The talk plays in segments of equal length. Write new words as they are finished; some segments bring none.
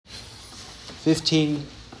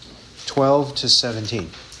15:12-17.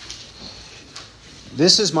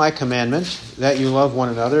 This is my commandment, that you love one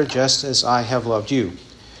another just as I have loved you.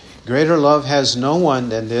 Greater love has no one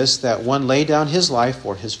than this, that one lay down his life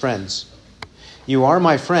for his friends. You are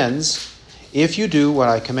my friends if you do what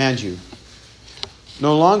I command you.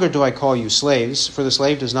 No longer do I call you slaves, for the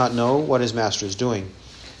slave does not know what his master is doing.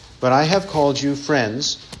 But I have called you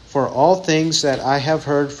friends, for all things that I have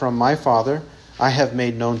heard from my Father I have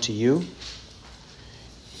made known to you.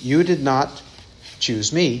 You did not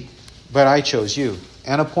choose me, but I chose you,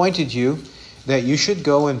 and appointed you that you should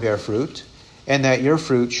go and bear fruit, and that your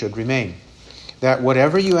fruit should remain, that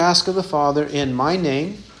whatever you ask of the Father in my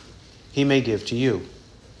name, he may give to you.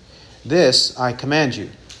 This I command you,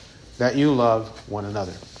 that you love one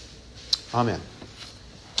another. Amen.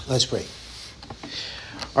 Let's pray.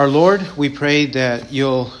 Our Lord, we pray that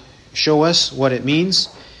you'll show us what it means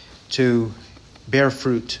to bear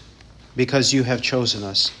fruit, because you have chosen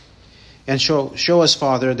us. And show us,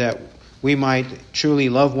 Father, that we might truly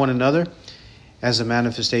love one another as a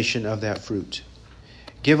manifestation of that fruit.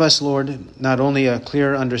 Give us, Lord, not only a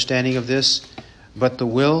clear understanding of this, but the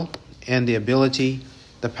will and the ability,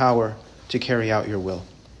 the power to carry out your will.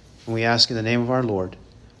 And we ask in the name of our Lord.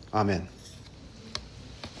 Amen.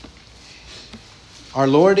 Our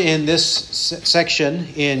Lord in this section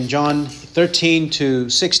in John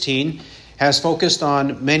 13-16 has focused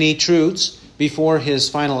on many truths before his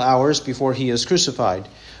final hours, before he is crucified.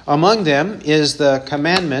 Among them is the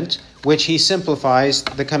commandment, which he simplifies,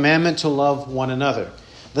 the commandment to love one another.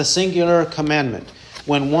 The singular commandment.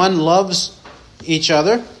 When one loves each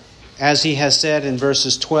other, as he has said in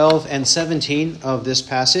verses 12 and 17 of this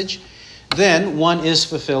passage, then one is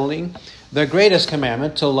fulfilling the greatest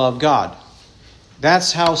commandment, to love God.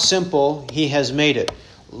 That's how simple he has made it.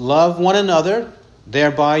 Love one another,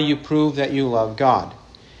 thereby you prove that you love God.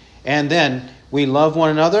 And then we love one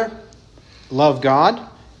another, love God.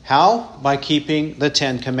 How? By keeping the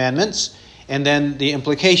 10 commandments, and then the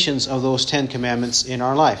implications of those 10 commandments in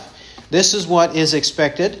our life. This is what is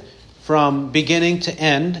expected from beginning to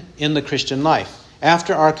end in the Christian life.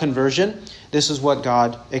 After our conversion, this is what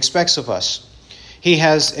God expects of us. He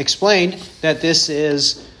has explained that this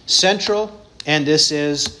is central, and this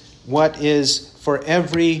is what is for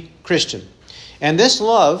every Christian. And this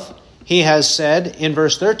love, he has said in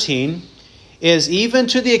verse 13, is even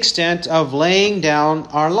to the extent of laying down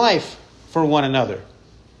our life for one another,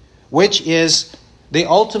 which is the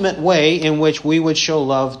ultimate way in which we would show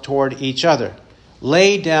love toward each other.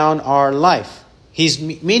 Lay down our life. He's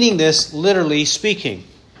meaning this literally speaking.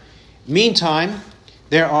 Meantime,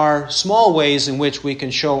 there are small ways in which we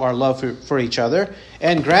can show our love for each other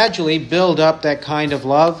and gradually build up that kind of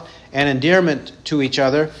love and endearment to each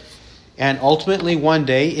other. And ultimately, one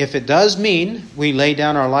day, if it does mean we lay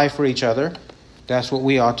down our life for each other, that's what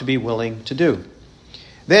we ought to be willing to do.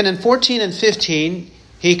 Then in 14 and 15,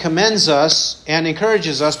 he commends us and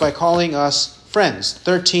encourages us by calling us friends.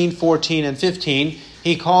 13, 14, and 15,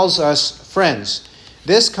 he calls us friends.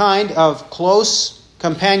 This kind of close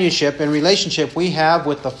companionship and relationship we have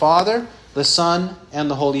with the Father, the Son, and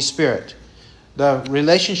the Holy Spirit. The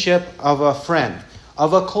relationship of a friend,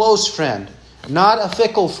 of a close friend, not a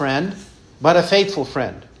fickle friend, but a faithful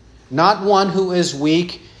friend. Not one who is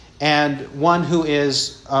weak and one who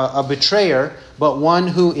is a betrayer, but one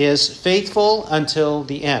who is faithful until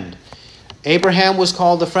the end. Abraham was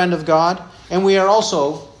called the friend of God, and we are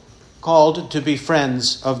also called to be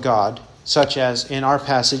friends of God, such as in our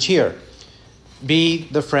passage here. Be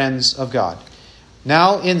the friends of God.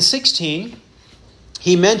 Now in 16,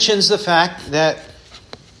 he mentions the fact that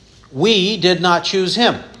we did not choose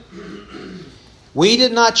him. We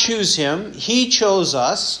did not choose him. He chose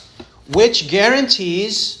us, which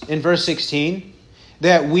guarantees, in verse 16,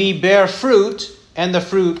 that we bear fruit and the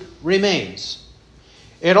fruit remains.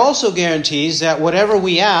 It also guarantees that whatever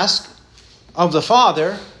we ask of the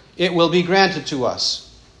Father, it will be granted to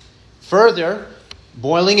us. Further,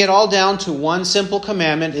 boiling it all down to one simple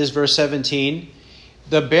commandment is verse 17.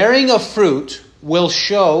 The bearing of fruit will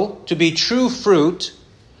show to be true fruit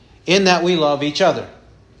in that we love each other.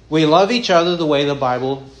 We love each other the way the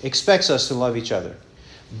Bible expects us to love each other.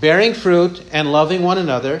 Bearing fruit and loving one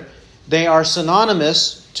another, they are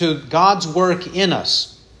synonymous to God's work in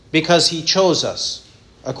us because he chose us,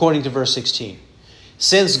 according to verse 16.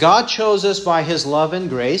 Since God chose us by his love and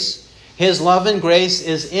grace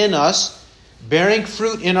is in us, bearing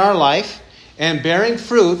fruit in our life, and bearing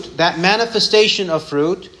fruit, that manifestation of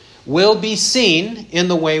fruit, will be seen in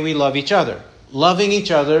the way we love each other. Loving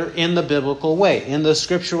each other in the biblical way, in the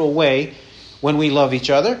scriptural way, when we love each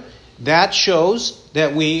other, that shows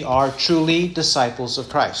that we are truly disciples of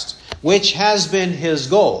Christ. which has been his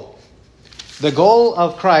goal. The goal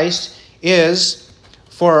of Christ is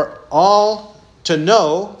for all to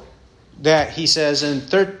know that, he says in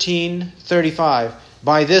 13:35,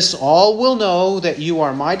 by this all will know that you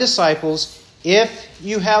are my disciples if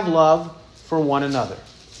you have love for one another.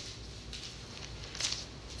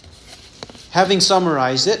 Having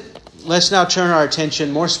summarized it, let's now turn our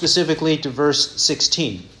attention more specifically to verse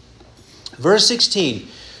 16. Verse 16,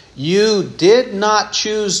 you did not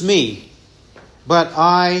choose me, but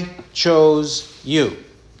I chose you.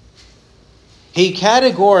 He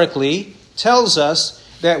categorically tells us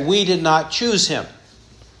that we did not choose him.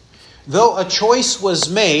 Though a choice was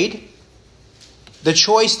made, the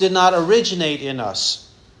choice did not originate in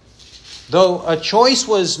us. Though a choice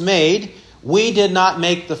was made, we did not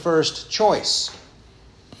make the first choice.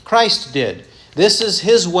 Christ did. This is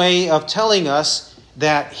his way of telling us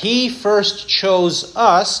that he first chose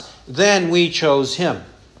us, then we chose him.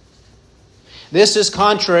 This is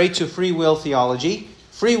contrary to free will theology.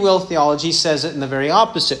 Free will theology says it in the very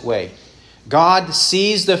opposite way. God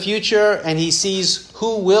sees the future and he sees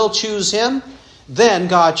who will choose him, then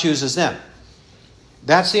God chooses them.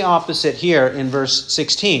 That's the opposite here in verse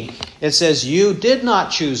 16. It says, you did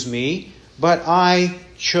not choose me, but I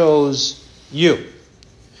chose you.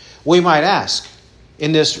 We might ask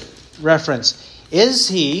in this reference, is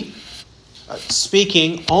he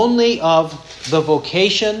speaking only of the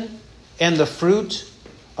vocation and the fruit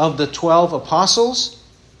of the 12 apostles?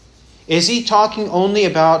 Is he talking only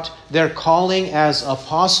about their calling as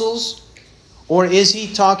apostles? Or is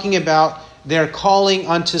he talking about their calling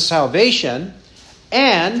unto salvation,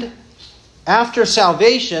 and after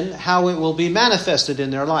salvation, how it will be manifested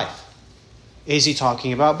in their life? Is he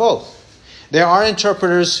talking about both? There are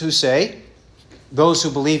interpreters who say, those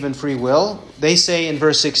who believe in free will, they say in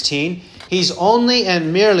verse 16, he's only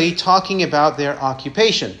and merely talking about their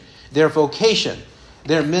occupation, their vocation,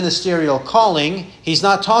 their ministerial calling. He's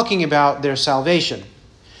not talking about their salvation.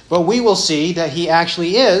 But we will see that he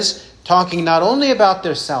actually is talking not only about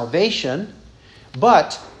their salvation,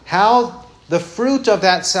 but how the fruit of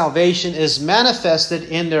that salvation is manifested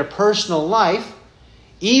in their personal life,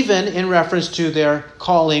 even in reference to their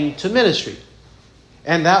calling to ministry.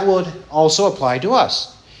 And that would also apply to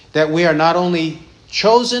us, that we are not only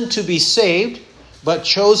chosen to be saved, but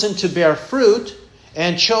chosen to bear fruit,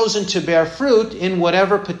 and chosen to bear fruit in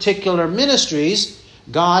whatever particular ministries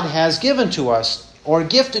God has given to us or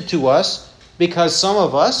gifted to us, because some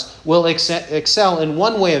of us will excel in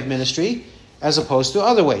one way of ministry as opposed to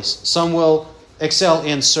other ways. Some will excel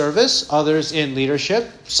in service, others in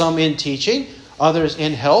leadership, some in teaching, others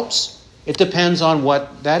in helps. It depends on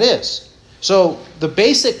what that is. So the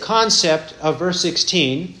basic concept of verse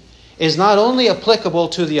 16 is not only applicable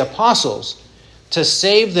to the apostles to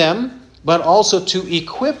save them, but also to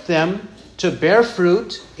equip them to bear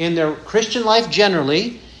fruit in their Christian life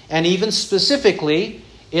generally, and even specifically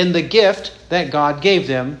in the gift that God gave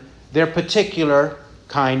them, their particular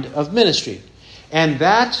kind of ministry. And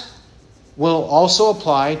that will also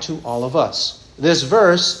apply to all of us. This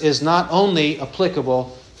verse is not only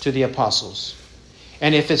applicable to the apostles.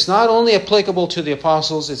 And if it's not only applicable to the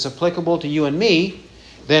apostles, it's applicable to you and me,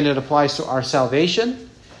 then it applies to our salvation,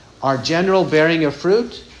 our general bearing of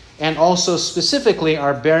fruit, and also specifically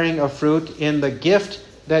our bearing of fruit in the gift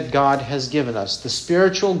that God has given us, the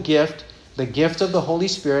spiritual gift, the gift of the Holy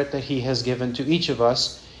Spirit that he has given to each of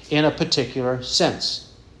us in a particular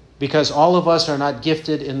sense. Because all of us are not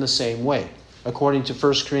gifted in the same way, according to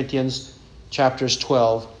 1 Corinthians chapters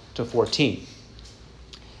 12 to 14.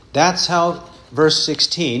 That's how verse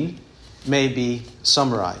 16 may be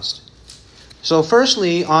summarized. So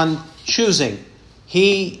firstly, on choosing.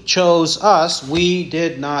 He chose us. We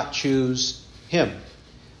did not choose him.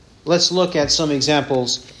 Let's look at some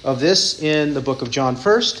examples of this in the book of John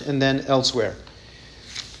first and then elsewhere.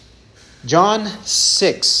 John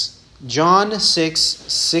 6,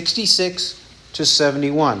 66 to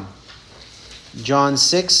 71. John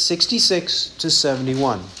 6, 66 to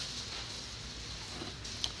 71.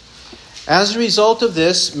 As a result of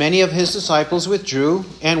this, many of his disciples withdrew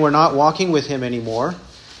and were not walking with him anymore.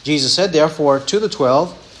 Jesus said, therefore, to the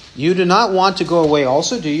 12, you do not want to go away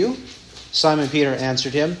also, do you? Simon Peter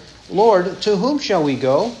answered him, Lord, to whom shall we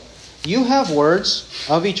go? You have words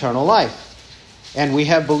of eternal life, and we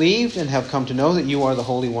have believed and have come to know that you are the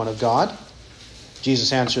Holy One of God.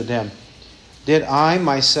 Jesus answered them, did I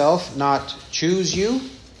myself not choose you,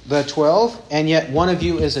 the 12, and yet one of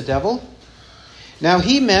you is a devil? Now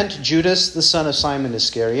he meant Judas, the son of Simon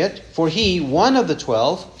Iscariot, for he, one of the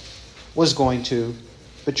 12, was going to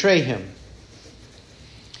betray him.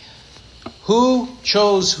 Who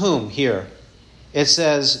chose whom here? It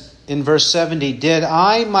says in verse 70, "Did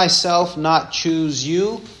I myself not choose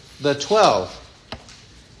you, the 12?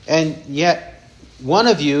 And yet one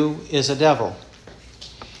of you is a devil."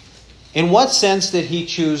 In what sense did he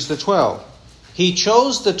choose the 12? He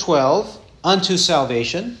chose the 12 unto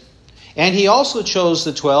salvation, and he also chose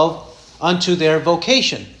the 12 unto their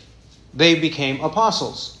vocation. They became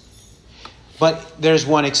apostles. But there's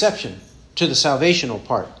one exception to the salvational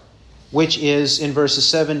part, which is in verses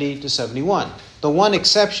 70 to 71. The one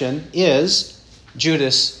exception is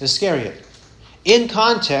Judas Iscariot. In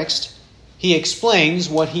context, he explains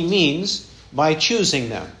what he means by choosing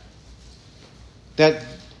them. That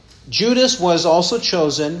Judas was also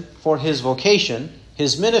chosen for his vocation,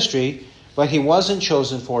 his ministry, but he wasn't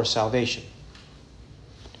chosen for salvation.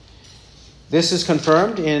 This is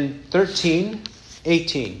confirmed in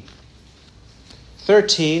 13:18.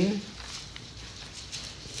 13,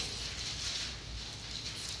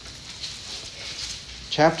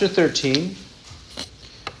 chapter 13.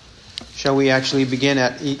 Shall we actually begin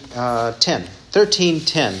at 10?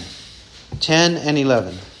 13:10. 10 and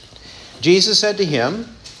 11. Jesus said to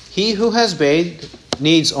him, "He who has bathed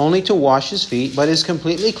needs only to wash his feet, but is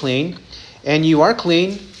completely clean, and you are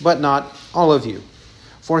clean, but not all of you."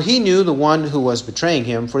 For he knew the one who was betraying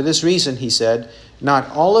him. For this reason he said,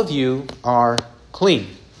 "Not all of you are clean."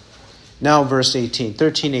 Now verse 18,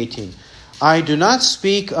 13:18. "I do not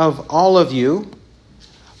speak of all of you.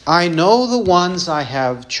 I know the ones I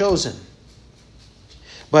have chosen.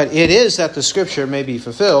 But it is that the scripture may be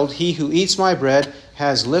fulfilled, he who eats my bread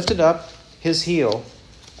has lifted up his heel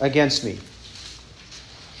against me."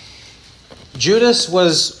 Judas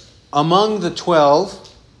was among the 12,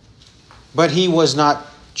 but he was not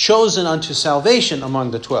chosen unto salvation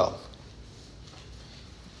among the 12.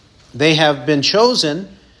 They have been chosen,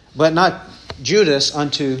 but not Judas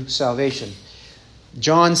unto salvation.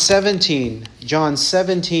 John 17,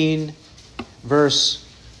 verse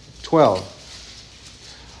 12.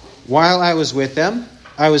 "While I was with them,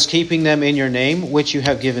 I was keeping them in your name, which you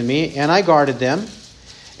have given me, and I guarded them,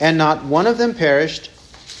 and not one of them perished,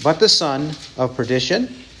 but the son of perdition,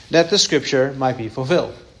 that the scripture might be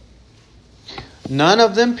fulfilled." None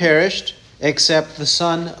of them perished except the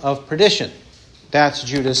son of perdition. That's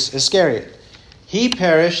Judas Iscariot. He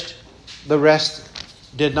perished, the rest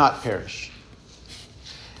did not perish.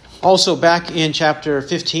 Also back in chapter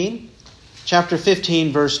 15,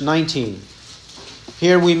 verse 19.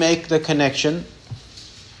 Here we make the connection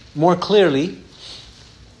more clearly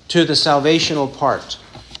to the salvational part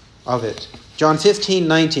of it. John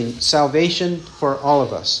 15:19, salvation for all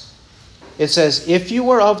of us. It says, "If you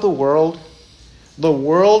were of the world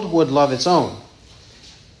would love its own.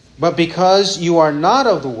 But because you are not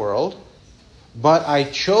of the world, but I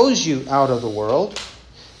chose you out of the world,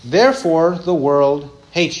 therefore the world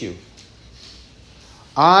hates you."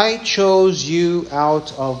 I chose you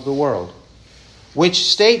out of the world.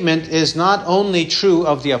 Which statement is not only true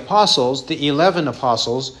of the apostles, the 11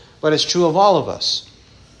 apostles, but it's true of all of us.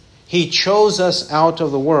 He chose us out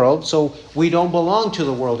of the world, so we don't belong to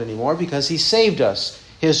the world anymore because he saved us.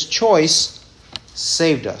 His choice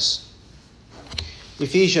saved us.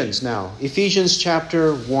 Ephesians now. Ephesians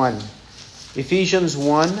chapter 1. Ephesians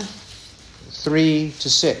 1, 3 to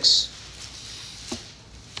 6.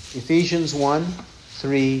 Ephesians 1,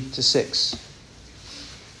 3 to 6.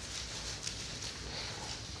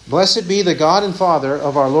 "Blessed be the God and Father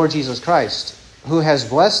of our Lord Jesus Christ, who has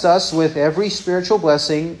blessed us with every spiritual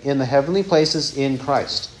blessing in the heavenly places in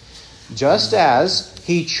Christ, just as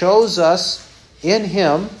he chose us in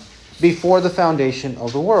him before the foundation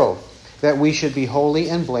of the world, that we should be holy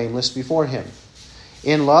and blameless before him.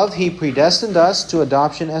 In love he predestined us to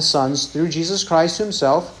adoption as sons through Jesus Christ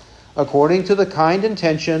himself, according to the kind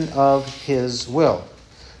intention of his will,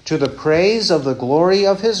 to the praise of the glory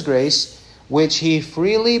of his grace, which he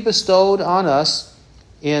freely bestowed on us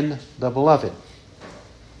in the Beloved."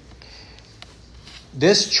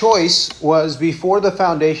 This choice was before the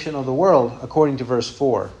foundation of the world, according to verse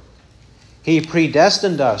 4. He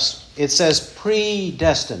predestined us. It says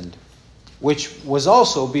predestined, which was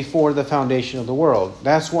also before the foundation of the world.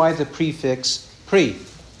 That's why the prefix pre.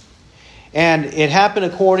 And it happened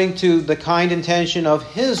according to the kind intention of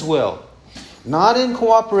his will. Not in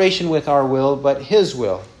cooperation with our will, but his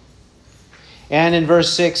will. And in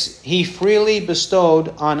verse 6, he freely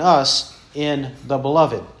bestowed on us in the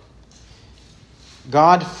Beloved.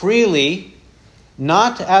 God freely,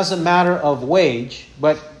 not as a matter of wage,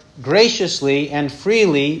 but graciously and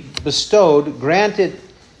freely bestowed, granted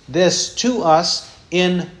this to us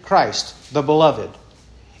in Christ, the Beloved,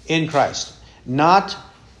 in Christ. Not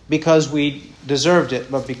because we deserved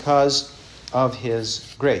it, but because of his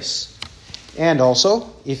grace. And also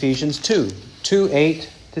Ephesians 2:8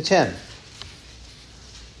 to 10.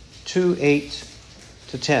 2:8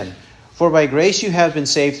 to 10. For by grace you have been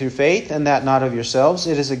saved through faith, and that not of yourselves,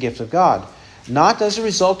 it is a gift of God, not as a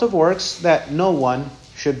result of works, that no one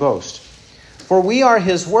should boast. For we are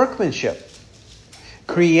his workmanship,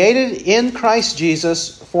 created in Christ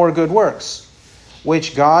Jesus for good works,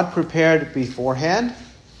 which God prepared beforehand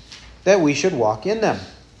that we should walk in them.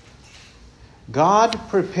 God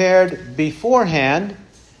prepared beforehand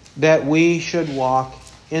that we should walk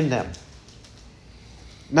in them.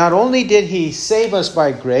 Not only did he save us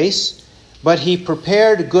by grace, but he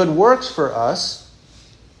prepared good works for us.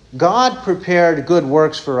 God prepared good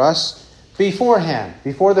works for us beforehand,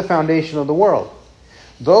 before the foundation of the world.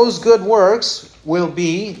 Those good works will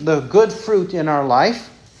be the good fruit in our life,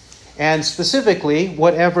 and specifically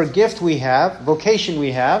whatever gift we have, vocation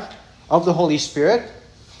we have of the Holy Spirit,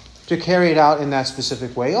 to carry it out in that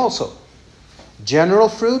specific way also. General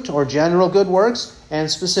fruit or general good works, and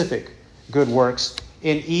specific good works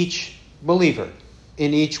in each believer,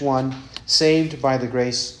 in each one saved by the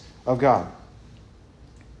grace of God.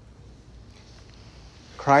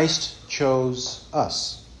 Christ chose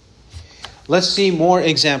us. Let's see more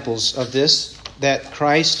examples of this, that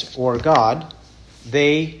Christ or God,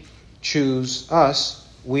 they choose us,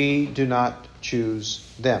 we do not choose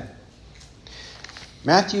them.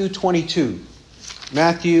 Matthew 22.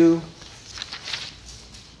 Matthew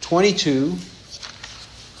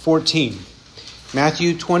 22:14.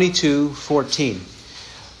 Matthew 22:14.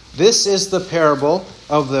 This is the parable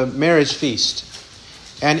of the marriage feast.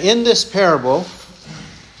 And in this parable,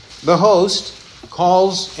 the host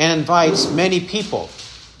calls and invites many people.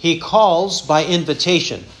 He calls by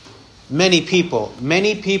invitation many people.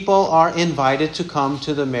 Many people are invited to come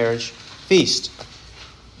to the marriage feast.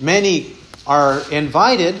 Many are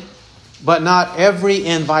invited, but not every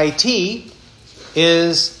invitee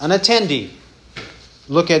is an attendee.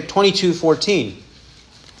 Look at 22:14.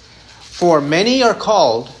 For many are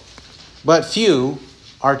called, but few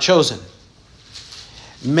are chosen.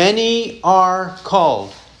 Many are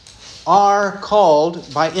called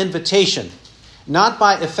by invitation, not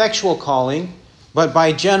by effectual calling, but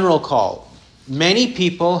by general call. Many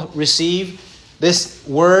people receive this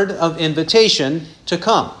word of invitation to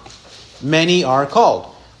come. Many are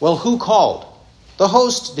called. Well, who called? The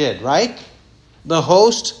host did, right? The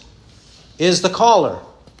host is the caller.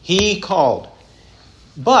 He called.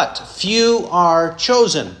 But few are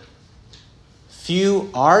chosen.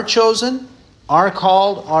 Few are chosen, are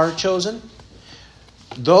called, are chosen.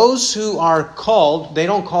 Those who are called, they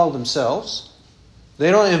don't call themselves.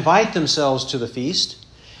 They don't invite themselves to the feast.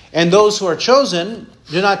 And those who are chosen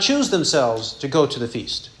do not choose themselves to go to the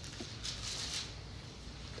feast.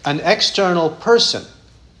 An external person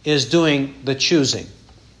is doing the choosing.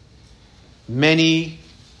 Many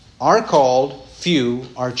are called, few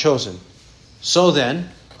are chosen. So then,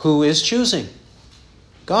 who is choosing?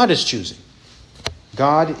 God is choosing.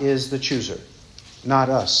 God is the chooser, not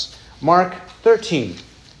us. Mark 13.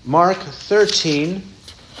 Mark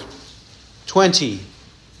 13:20.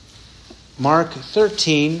 Mark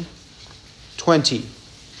 13:20.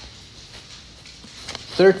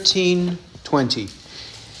 13:20.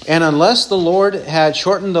 And unless the Lord had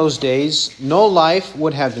shortened those days, no life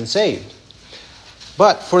would have been saved.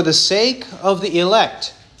 But for the sake of the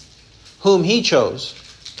elect, whom he chose,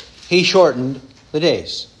 he shortened the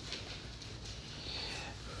days.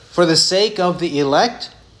 For the sake of the elect,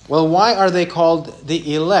 well, why are they called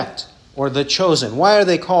the elect or the chosen? Why are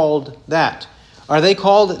they called that? Are they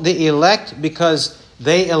called the elect because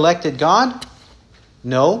they elected God?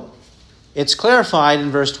 No. It's clarified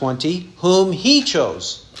in verse 20, whom he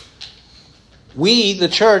chose. We, the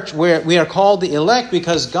church, we are called the elect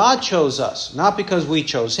because God chose us, not because we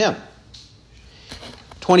chose him.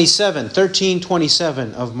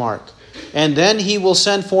 13:27 of Mark. And then he will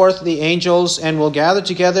send forth the angels and will gather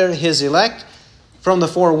together his elect from the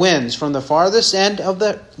four winds, from the farthest end of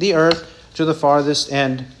the earth to the farthest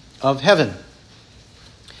end of heaven.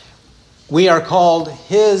 We are called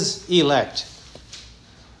his elect.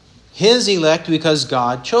 His elect because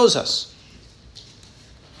God chose us.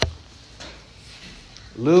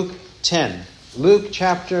 Luke 10. Luke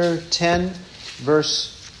chapter 10,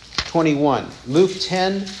 verse 21. Luke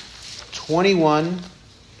 10, 21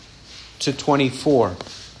 to 24.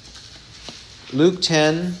 Luke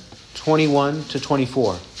 10, 21 to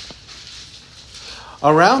 24.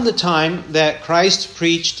 Around the time that Christ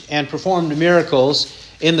preached and performed miracles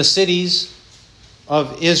in the cities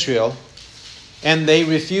of Israel, and they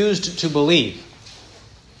refused to believe,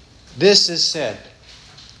 this is said.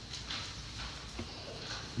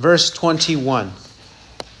 Verse 21.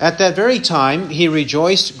 At that very time, he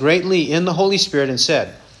rejoiced greatly in the Holy Spirit and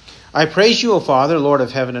said, I praise you, O Father, Lord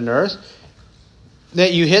of heaven and earth,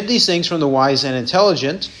 that you hid these things from the wise and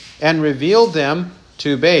intelligent and revealed them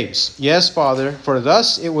to babes. Yes, Father, for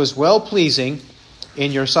thus it was well-pleasing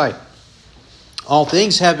in your sight. All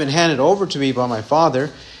things have been handed over to me by my Father,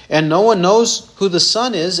 and no one knows who the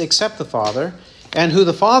Son is except the Father, and who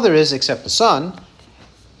the Father is except the Son,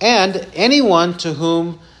 and anyone to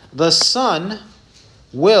whom the Son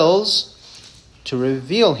wills to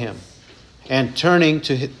reveal him. And turning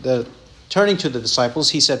to the disciples,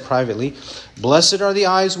 he said privately, Blessed are the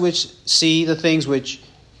eyes which see the things which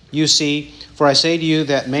you see. For I say to you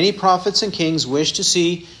that many prophets and kings wish to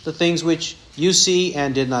see the things which you see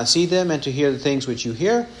and did not see them, and to hear the things which you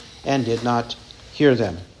hear and did not hear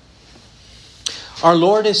them. Our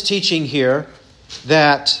Lord is teaching here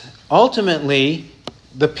that ultimately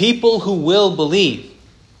the people who will believe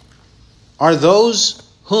are those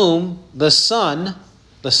whom the Son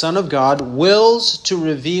of God, wills to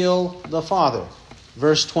reveal the Father.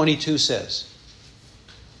 Verse 22 says,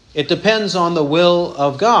 it depends on the will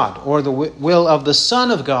of God, or the will of the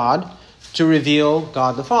Son of God, to reveal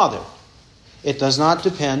God the Father. It does not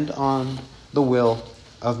depend on the will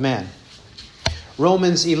of man.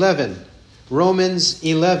 Romans 11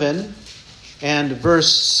 and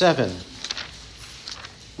verse 7.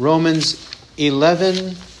 Romans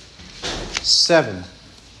 11:7.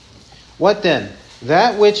 What then?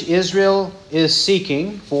 That which Israel is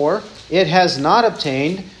seeking for, it has not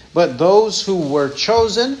obtained, but those who were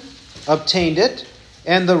chosen obtained it,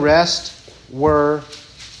 and the rest were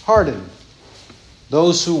hardened.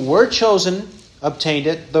 Those who were chosen obtained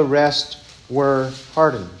it, the rest were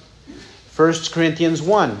hardened. 1 Corinthians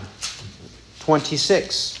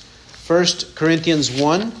 1:26. 1 Corinthians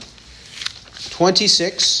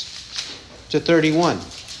 1:26 to 31.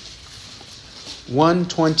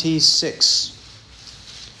 1:26.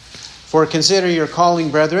 For consider your calling,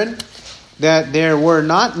 brethren, that there were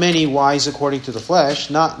not many wise according to the flesh,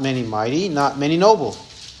 not many mighty, not many noble.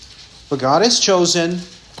 But God has chosen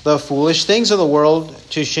the foolish things of the world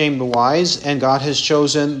to shame the wise, and God has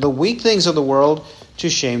chosen the weak things of the world to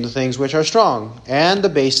shame the things which are strong. And the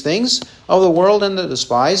base things of the world and the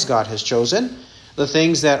despised God has chosen, the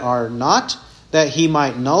things that are not, that he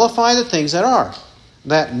might nullify the things that are,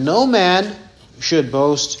 that no man should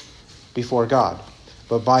boast before God.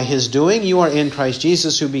 But by his doing you are in Christ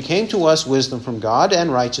Jesus, who became to us wisdom from God,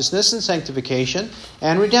 and righteousness, and sanctification,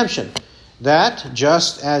 and redemption. That,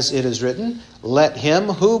 just as it is written, let him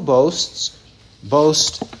who boasts,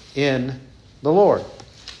 boast in the Lord.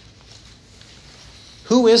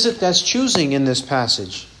 Who is it that's choosing in this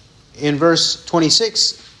passage? In verse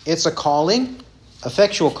 26, it's a calling,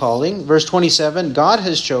 effectual calling. Verse 27, God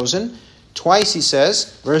has chosen. Twice he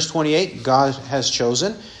says. Verse 28, God has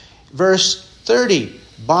chosen. Verse 30,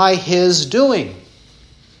 by his doing.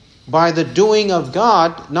 By the doing of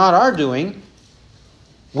God, not our doing,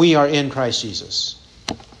 we are in Christ Jesus.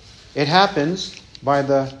 It happens by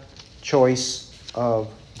the choice of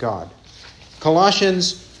God.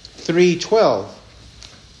 Colossians 3:12.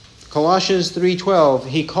 Colossians 3:12,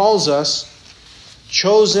 he calls us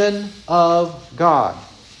chosen of God.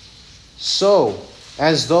 So,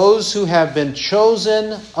 as those who have been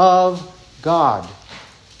chosen of God,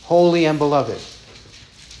 holy and beloved.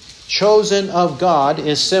 Chosen of God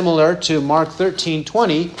is similar to Mark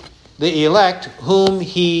 13:20, the elect whom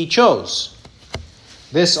he chose.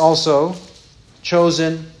 This also,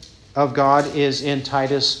 chosen of God, is in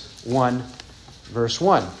Titus 1, verse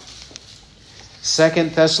 1.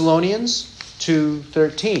 2 Thessalonians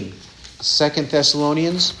 2:13. 2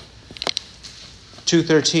 Thessalonians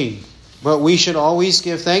 2:13. But we should always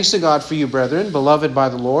give thanks to God for you, brethren, beloved by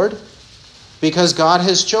the Lord, because God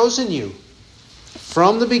has chosen you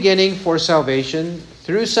from the beginning for salvation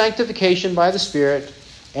through sanctification by the Spirit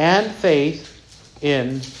and faith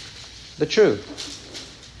in the truth.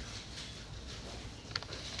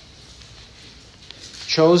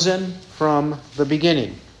 Chosen from the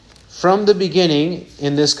beginning. From the beginning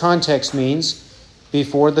in this context means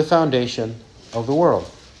before the foundation of the world.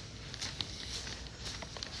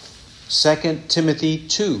 2 Timothy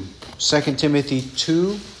 2. 2 Timothy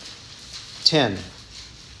 2:10.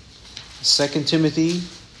 2 Timothy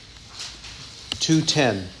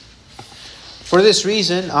 2:10. For this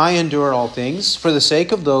reason I endure all things for the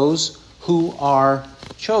sake of those who are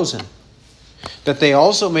chosen, that they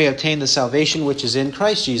also may obtain the salvation which is in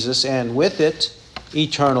Christ Jesus, and with it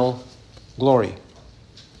eternal glory.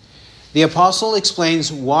 The apostle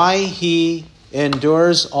explains why he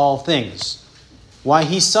endures all things, why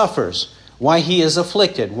he suffers, why he is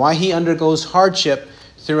afflicted, why he undergoes hardship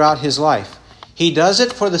throughout his life. He does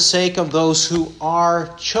it for the sake of those who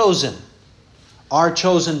are chosen. Are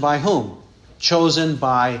chosen by whom? Chosen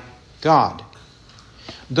by God.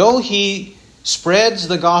 Though he spreads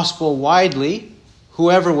the gospel widely,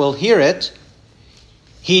 whoever will hear it,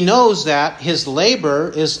 he knows that his labor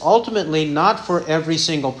is ultimately not for every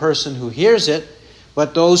single person who hears it,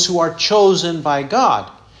 but those who are chosen by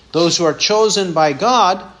God. Those who are chosen by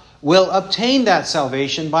God will obtain that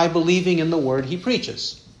salvation by believing in the word he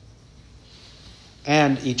preaches.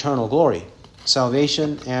 And eternal glory.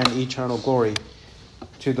 Salvation and eternal glory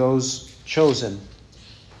to those chosen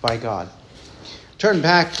by God. Turn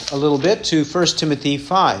back a little bit to 1 Timothy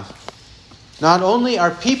 5. Not only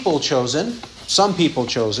are people chosen, some people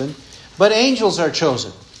chosen, but angels are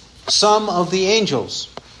chosen. Some of the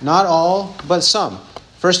angels. Not all, but some.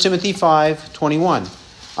 1 Timothy 5:21.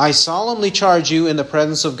 I solemnly charge you in the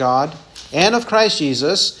presence of God and of Christ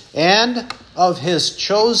Jesus and of his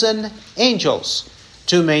chosen angels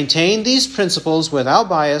to maintain these principles without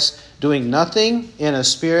bias, doing nothing in a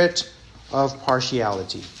spirit of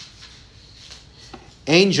partiality.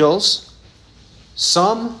 Angels,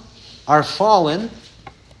 some are fallen.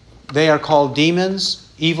 They are called demons,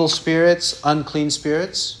 evil spirits, unclean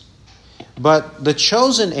spirits. But the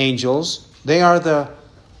chosen angels, they are the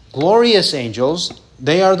glorious angels.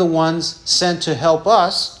 They are the ones sent to help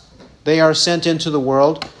us. They are sent into the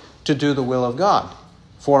world to do the will of God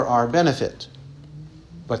for our benefit.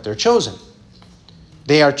 But they're chosen.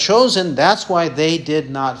 They are chosen, that's why they did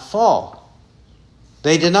not fall.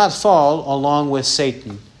 They did not fall along with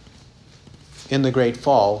Satan in the great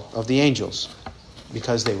fall of the angels,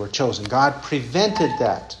 because they were chosen. God prevented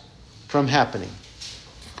that from happening,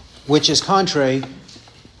 which is contrary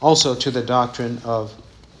also to the doctrine of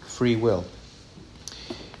free will.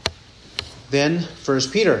 Then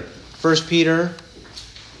 1 Peter. 1 Peter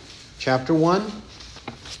chapter 1,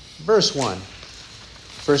 verse 1.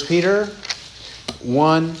 1 Peter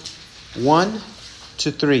 1, 1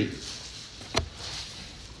 to 3.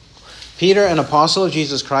 Peter, an apostle of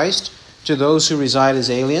Jesus Christ, to those who reside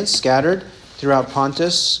as aliens, scattered throughout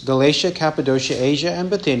Pontus, Galatia, Cappadocia, Asia,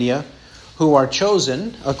 and Bithynia, who are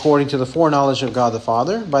chosen according to the foreknowledge of God the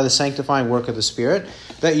Father, by the sanctifying work of the Spirit,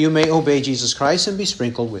 that you may obey Jesus Christ and be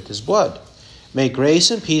sprinkled with his blood. May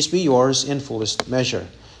grace and peace be yours in fullest measure.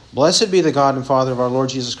 Blessed be the God and Father of our Lord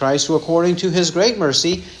Jesus Christ, who according to his great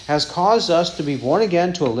mercy has caused us to be born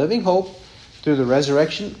again to a living hope through the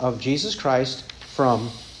resurrection of Jesus Christ from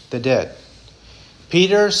the dead.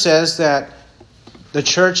 Peter says that the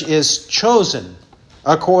church is chosen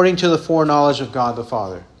according to the foreknowledge of God the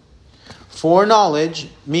Father. Foreknowledge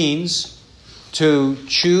means to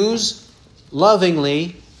choose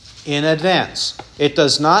lovingly in advance. It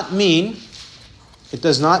does not mean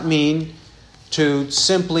to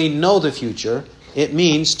simply know the future. It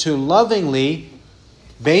means to lovingly,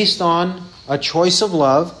 based on a choice of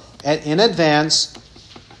love, in advance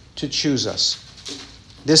to choose us.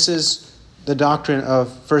 This is the doctrine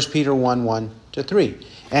of 1 Peter 1, 1 to 3.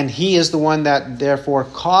 And he is the one that therefore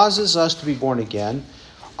causes us to be born again.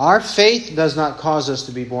 Our faith does not cause us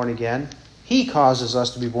to be born again. He causes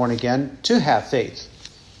us to be born again to have faith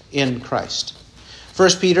in Christ. 1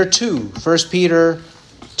 Peter 2. 1 Peter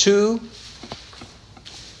 2,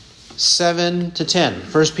 7 to 10.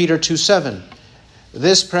 1 Peter 2, 7.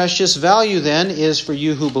 This precious value then is for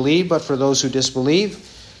you who believe, but for those who disbelieve,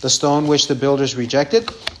 the stone which the builders rejected,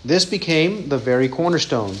 this became the very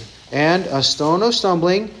cornerstone, and a stone of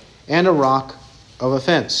stumbling and a rock of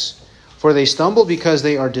offense. For they stumble because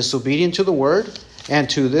they are disobedient to the word, and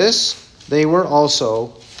to this they were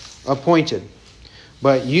also appointed.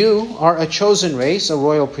 But you are a chosen race, a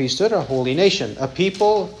royal priesthood, a holy nation, a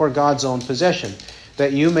people for God's own possession,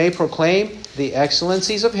 that you may proclaim the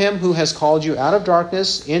excellencies of him who has called you out of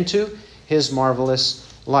darkness into his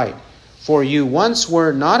marvelous light. For you once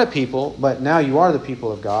were not a people, but now you are the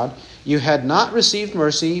people of God. You had not received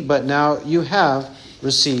mercy, but now you have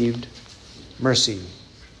received mercy.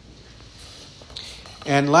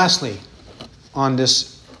 And lastly, on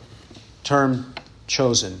this term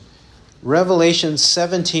chosen, Revelation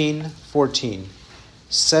 17:14.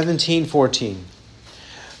 17:14.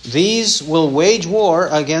 These will wage war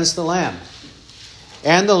against the Lamb,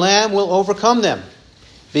 and the Lamb will overcome them,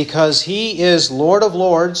 because he is Lord of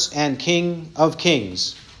lords and King of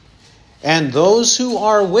kings. And those who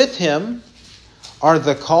are with him are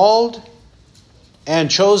the called and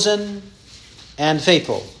chosen and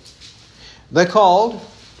faithful. The called,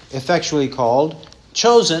 effectually called,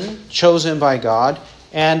 chosen by God,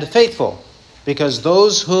 and faithful, because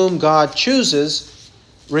those whom God chooses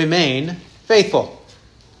remain faithful.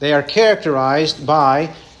 They are characterized by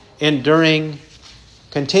enduring,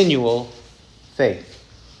 continual faith.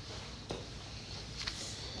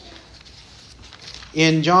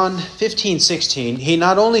 In John 15:16, he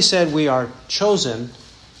not only said we are chosen,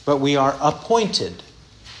 but we are appointed.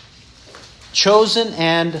 Chosen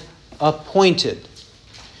and appointed.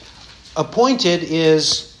 Appointed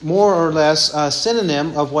is more or less a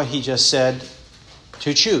synonym of what he just said,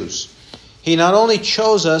 to choose. He not only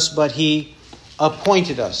chose us, but he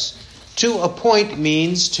appointed us. To appoint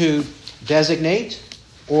means to designate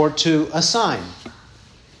or to assign.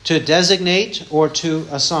 To designate or to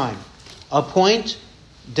assign. Appoint,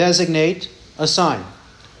 designate, assign.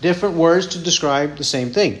 Different words to describe the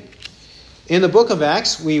same thing. In the book of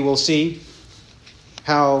Acts, we will see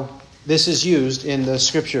how this is used in the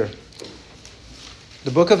Scripture.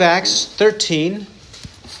 The book of Acts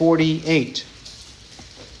 13:48.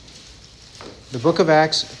 The book of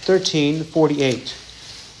Acts 13:48.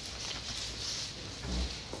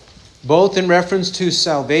 Both in reference to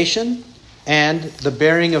salvation and the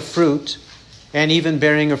bearing of fruit, and even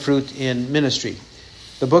bearing of fruit in ministry.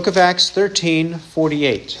 The book of Acts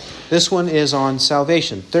 13:48. This one is on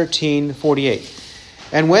salvation, 13:48.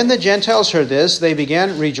 And when the Gentiles heard this, they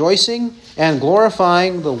began rejoicing and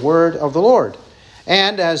glorifying the word of the Lord.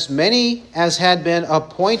 And as many as had been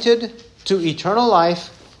appointed to eternal life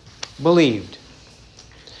believed.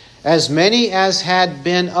 As many as had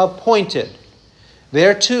been appointed.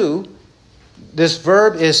 There too, this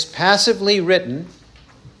verb is passively written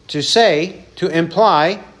to say, to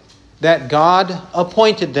imply that God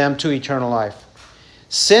appointed them to eternal life.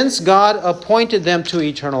 Since God appointed them to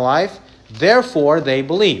eternal life, therefore they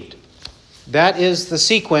believed. That is the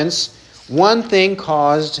sequence. One thing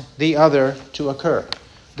caused the other to occur.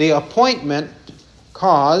 The appointment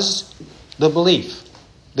caused the belief.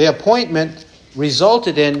 The appointment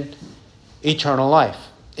resulted in eternal life.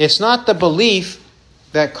 It's not the belief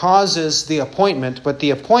that causes the appointment, but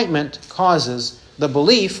the appointment causes the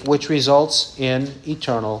belief, which results in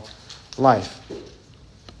eternal life.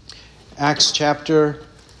 Acts chapter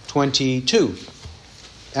 22.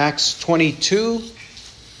 Acts 22,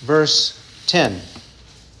 verse 10.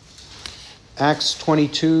 Acts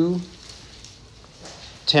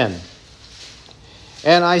 22:10.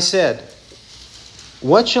 And I said,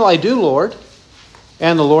 what shall I do, Lord?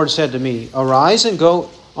 And the Lord said to me, arise and go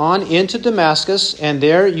on into Damascus, and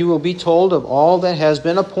there you will be told of all that has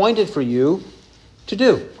been appointed for you to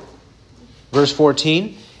do. Verse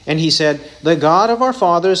 14, and he said, the God of our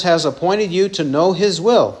fathers has appointed you to know his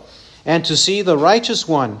will, and to see the righteous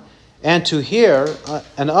one, and to hear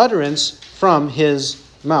an utterance from his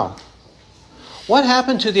mouth. What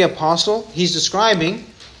happened to the apostle? He's describing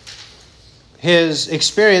his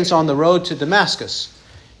experience on the road to Damascus.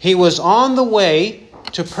 He was on the way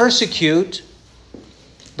to persecute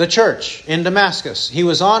the church in Damascus. He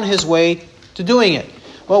was on his way to doing it.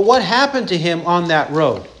 But what happened to him on that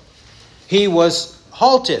road? He was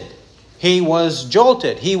halted. He was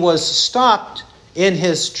jolted. He was stopped in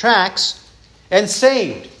his tracks and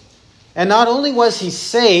saved. And not only was he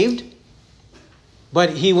saved, but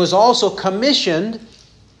he was also commissioned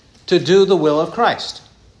to do the will of Christ.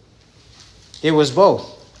 It was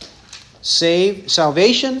both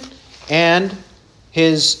salvation and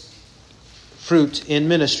his fruit in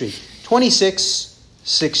ministry.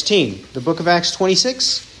 26:16. The book of Acts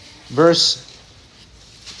 26, verse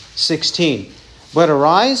 16. But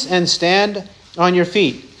arise and stand on your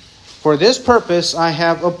feet. For this purpose I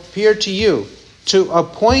have appeared to you, to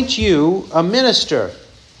appoint you a minister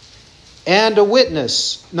and a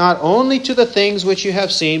witness, not only to the things which you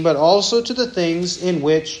have seen, but also to the things in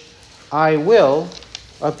which I will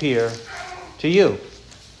appear to you.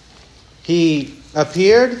 He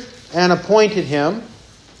appeared and appointed him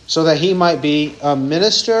so that he might be a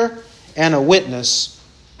minister and a witness,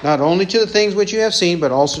 not only to the things which you have seen,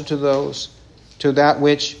 but also to that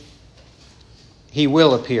which he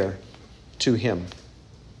will appear to him.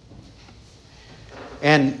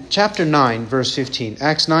 And chapter 9, verse 15.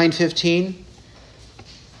 Acts 9:15.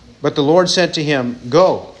 But the Lord said to him,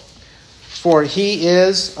 go, for he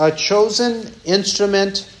is a chosen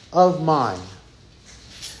instrument of mine,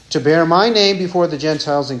 to bear my name before the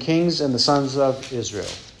Gentiles and kings and the sons of Israel.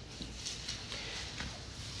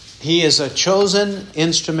 He is a chosen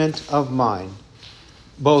instrument of mine,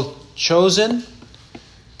 both chosen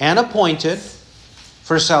and appointed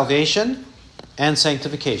for salvation and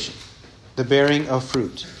sanctification, the bearing of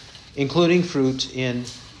fruit, including fruit in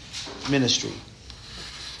ministry.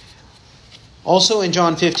 Also in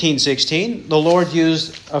John 15:16, the Lord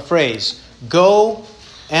used a phrase, go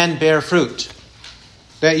and bear fruit.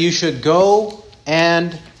 That you should go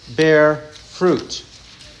and bear fruit.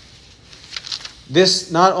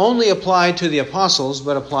 This not only applied to the apostles,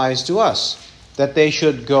 but applies to us. that they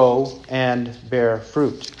should go and bear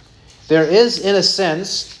fruit. There is, in a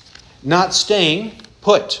sense, not staying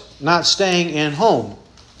put, not staying in home,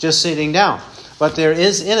 just sitting down. But there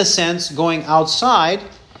is, in a sense, going outside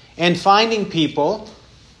and finding people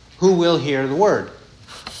who will hear the word.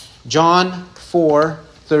 John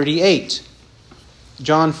 4:38.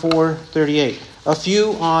 John 4:38. A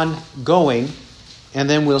few on going, and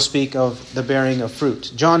then we'll speak of the bearing of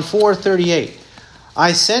fruit. John 4:38.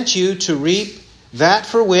 I sent you to reap that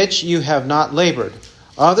for which you have not labored.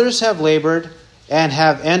 Others have labored and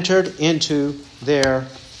have entered into their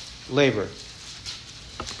labor.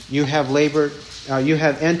 You have labored, you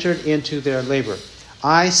have entered into their labor.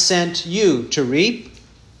 I sent you to reap.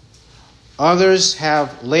 Others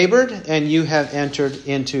have labored, and you have entered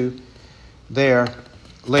into their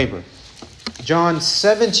labor. John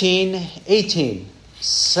 17:18.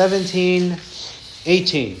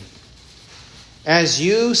 17:18. As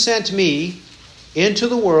you sent me into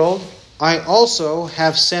the world, I also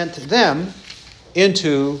have sent them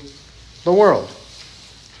into the world.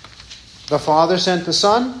 The Father sent the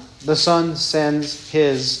Son sends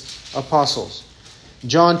his apostles.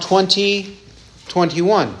 John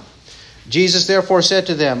 20:21. Jesus therefore said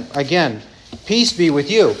to them again, peace be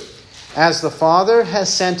with you. As the Father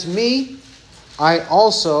has sent me, I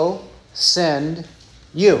also send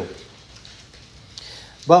you.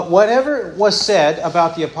 But whatever was said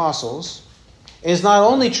about the apostles is not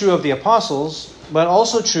only true of the apostles, but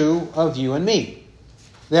also true of you and me.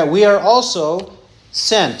 That we are also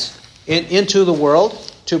sent into the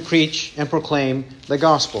world to preach and proclaim the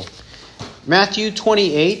gospel. Matthew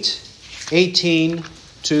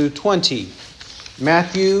 28:18-20.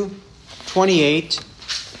 Matthew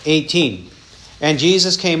 28:18. And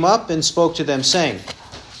Jesus came up and spoke to them, saying,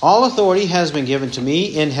 all authority has been given to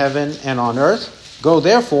me in heaven and on earth. Go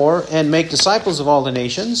therefore and make disciples of all the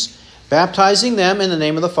nations, baptizing them in the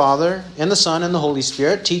name of the Father and the Son and the Holy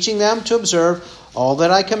Spirit, teaching them to observe all that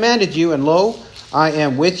I commanded you. And lo, I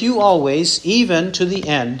am with you always, even to the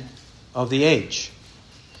end of the age.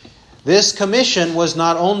 This commission was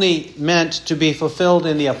not only meant to be fulfilled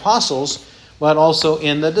in the apostles, but also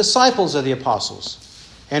in the disciples of the apostles.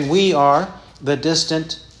 And we are the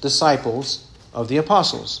distant disciples of the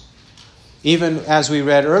apostles. Even as we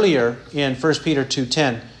read earlier in 1 Peter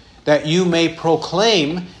 2:10, that you may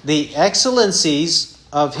proclaim the excellencies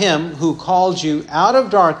of him who called you out of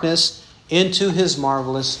darkness into his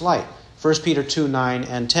marvelous light. 1 Peter 2:9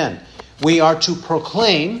 and 10. We are to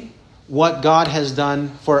proclaim what God has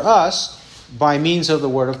done for us by means of the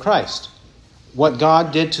word of Christ. What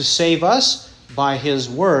God did to save us by his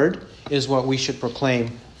word is what we should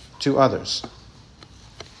proclaim to others.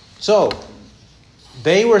 So,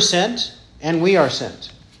 they were sent and we are sent.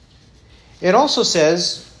 It also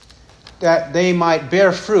says that they might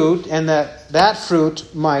bear fruit and that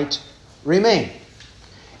fruit might remain.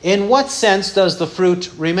 In what sense does the fruit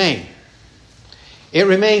remain? It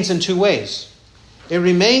remains in two ways. It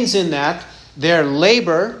remains in that their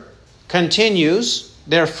labor continues,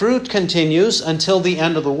 their fruit continues until the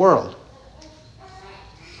end of the world.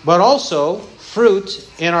 But also fruit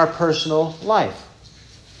in our personal life.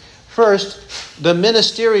 First, the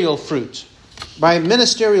ministerial fruit. By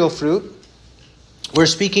ministerial fruit, we're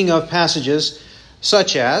speaking of passages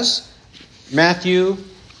such as Matthew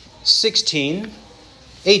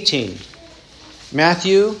 16:18.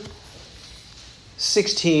 Matthew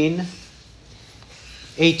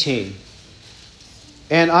 16:18.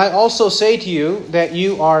 And I also say to you that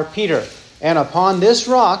you are Peter, and upon this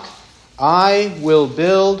rock I will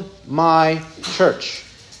build my church,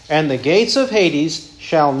 and the gates of Hades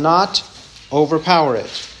shall not overpower it.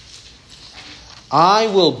 I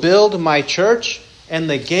will build my church, and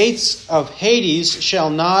the gates of Hades shall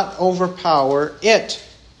not overpower it.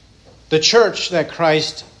 The church that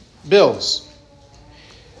Christ builds.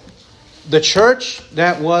 The church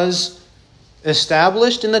that was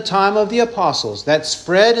established in the time of the apostles, that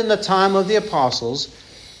spread in the time of the apostles,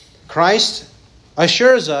 Christ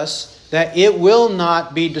assures us that it will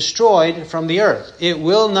not be destroyed from the earth. It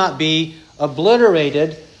will not be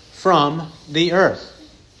obliterated from the earth.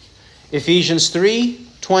 Ephesians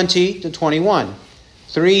 3:20-21.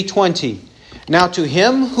 3:20. Now to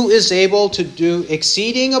him who is able to do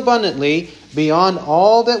exceeding abundantly beyond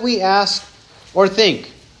all that we ask or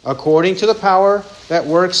think, according to the power that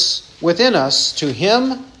works within us, to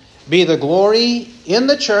him be the glory in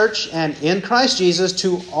the church and in Christ Jesus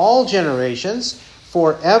to all generations,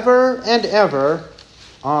 forever and ever.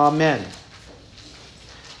 Amen.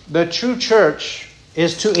 The true church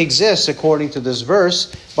is to exist, according to this verse,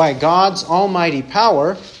 by God's almighty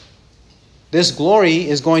power. This glory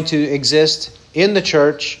is going to exist in the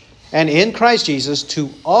church and in Christ Jesus to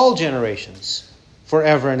all generations,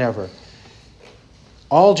 forever and ever.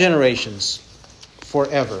 All generations,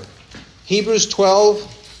 forever. Hebrews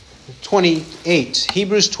 12:28.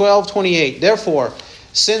 Hebrews 12:28. Therefore,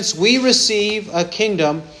 since we receive a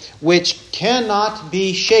kingdom which cannot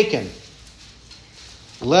be shaken,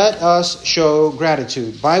 let us show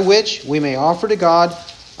gratitude, by which we may offer to God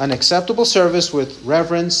an acceptable service with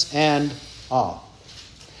reverence and awe.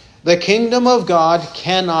 The kingdom of God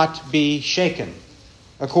cannot be shaken,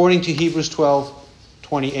 according to Hebrews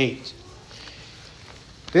 12:28.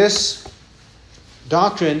 This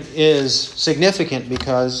doctrine is significant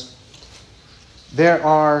because there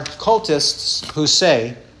are cultists who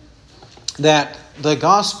say that the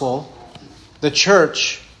gospel, the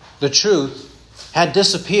church, the truth, had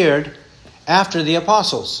disappeared after the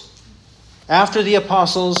apostles. After the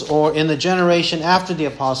apostles, or in the generation after the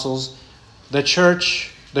apostles, the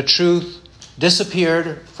church, the truth,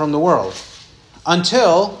 disappeared from the world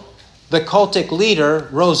until the cultic leader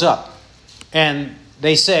rose up. And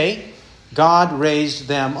they say God raised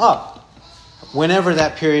them up, whenever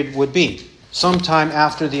that period would be, sometime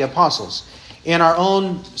after the apostles. In our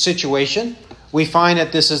own situation, we find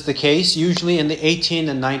that this is the case, usually in the 18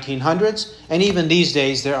 and 1900s. And even these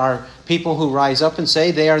days, there are people who rise up and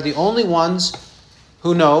say they are the only ones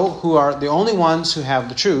who know, who are the only ones who have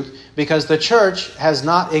the truth, because the church has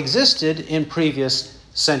not existed in previous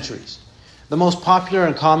centuries. The most popular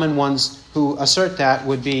and common ones who assert that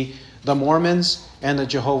would be the Mormons and the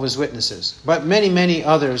Jehovah's Witnesses. But many, many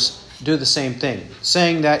others do the same thing,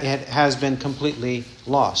 saying that it has been completely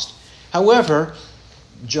lost. However,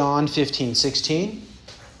 John 15:16,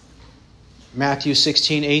 Matthew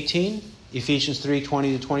 16:18, Ephesians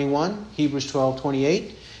 3:20-21, Hebrews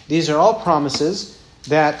 12:28. These are all promises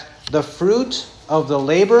that the fruit of the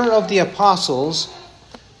labor of the apostles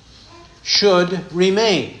should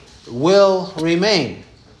remain, will remain.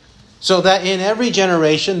 So that in every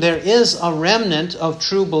generation there is a remnant of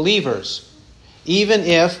true believers, even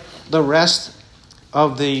if the rest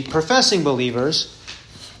of the professing believers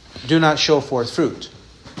do not show forth fruit.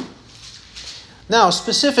 Now,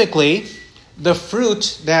 specifically, the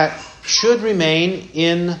fruit that should remain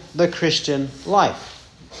in the Christian life.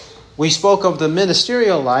 We spoke of the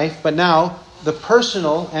ministerial life, but now the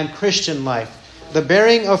personal and Christian life. The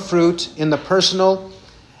bearing of fruit in the personal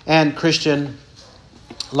and Christian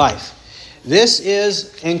life. This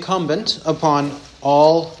is incumbent upon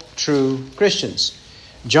all true Christians.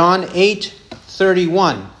 John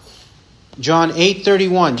 8:31. John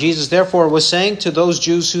 8:31. Jesus therefore was saying to those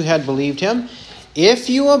Jews who had believed him, "If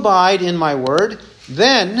you abide in my word,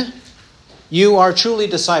 then you are truly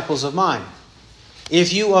disciples of mine."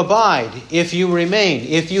 If you abide, if you remain,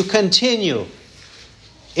 if you continue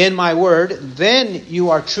in my word, then you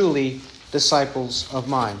are truly disciples of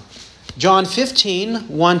mine. John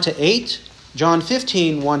 15:1-8. John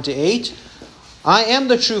 15:1-8. I am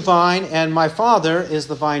the true vine, and my Father is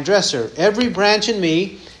the vine dresser. Every branch in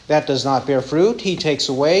me that does not bear fruit, he takes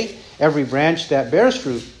away. Every branch that bears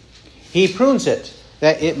fruit, he prunes it,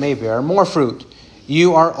 that it may bear more fruit.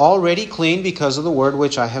 You are already clean because of the word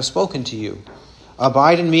which I have spoken to you.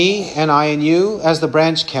 Abide in me, and I in you, as the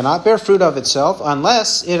branch cannot bear fruit of itself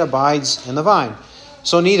unless it abides in the vine.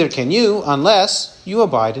 So neither can you unless you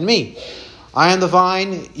abide in me. I am the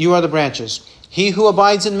vine, you are the branches. He who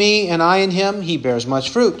abides in me, and I in him, he bears much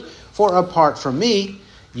fruit. For apart from me,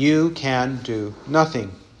 you can do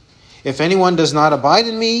nothing. If anyone does not abide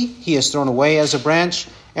in me, he is thrown away as a branch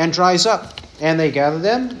and dries up. And they gather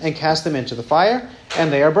them and cast them into the fire,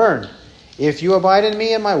 and they are burned. If you abide in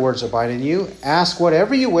me and my words abide in you, ask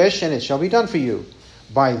whatever you wish, and it shall be done for you.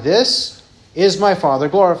 By this is my Father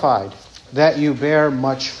glorified, that you bear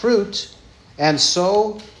much fruit, and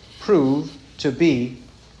so prove to be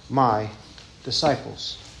my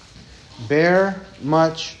disciples. Bear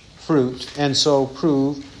much fruit, and so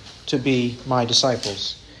prove to be my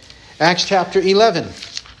disciples. Acts chapter 11.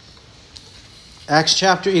 Acts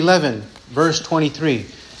chapter 11, verse 23.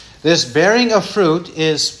 This bearing of fruit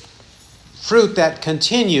is fruit that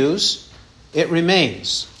continues, it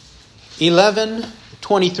remains.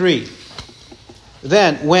 11:23.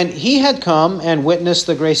 Then, when he had come and witnessed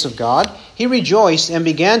the grace of God, he rejoiced and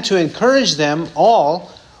began to encourage them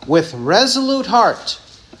all with resolute heart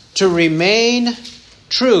to remain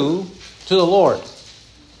true to the Lord.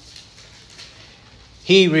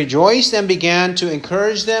 He rejoiced and began to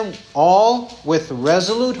encourage them all with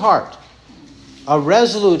resolute heart. A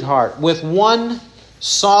resolute heart, with one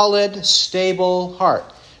solid, stable heart.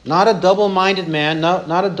 Not a double-minded man,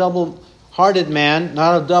 not a double-hearted man,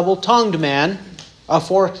 not a double-tongued man, a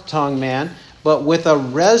forked-tongued man, but with a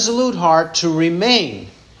resolute heart to remain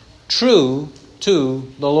true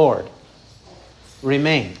to the Lord.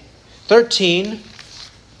 Remain.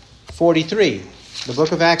 13:43. The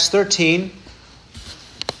book of Acts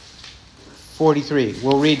 13:43.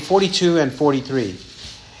 We'll read 42 and 43.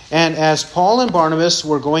 And as Paul and Barnabas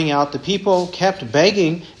were going out, the people kept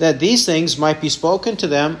begging that these things might be spoken to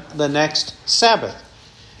them the next Sabbath.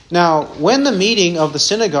 Now, when the meeting of the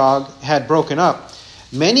synagogue had broken up,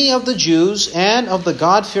 many of the Jews and of the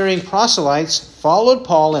God-fearing proselytes followed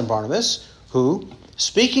Paul and Barnabas, who,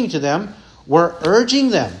 speaking to them, were urging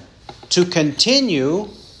them to continue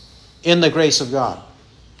in the grace of God.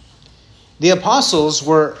 The apostles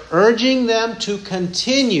were urging them to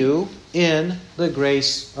continue in the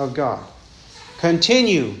grace of God.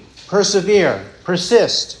 Continue, persevere,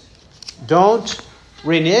 persist. Don't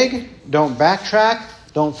renege, don't backtrack,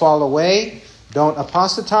 don't fall away, don't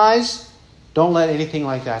apostatize. Don't let anything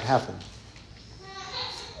like that happen.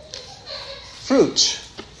 Fruit.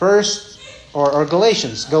 First, or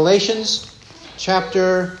Galatians. Galatians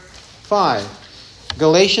chapter 5.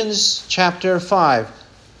 Galatians chapter 5.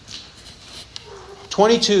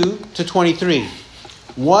 22 to 23.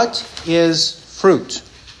 What is fruit?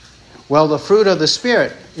 Well, the fruit of the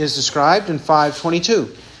Spirit is described in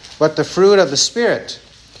 5:22. But the fruit of the Spirit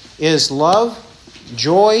is love,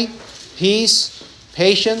 joy, peace,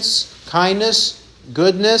 patience, kindness,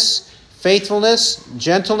 goodness, faithfulness,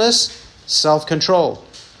 gentleness, self-control.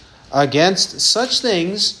 Against such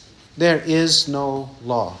things there is no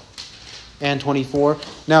law. And 24.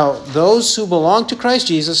 Now, those who belong to Christ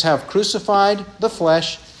Jesus have crucified the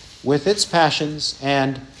flesh with its passions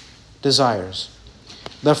and desires.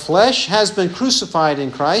 The flesh has been crucified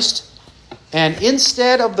in Christ, and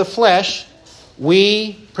instead of the flesh,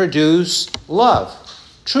 we produce love.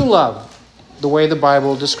 True love, the way the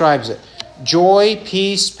Bible describes it. Joy,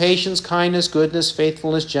 peace, patience, kindness, goodness,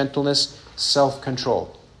 faithfulness, gentleness,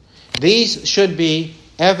 self-control. These should be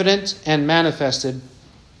evident and manifested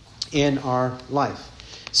in our life.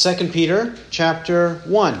 2 Peter chapter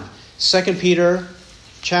 1. 2 Peter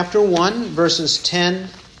chapter 1, verses 10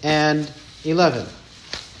 and 11.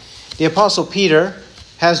 The Apostle Peter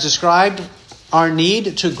has described our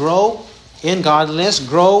need to grow in godliness,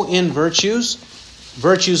 grow in virtues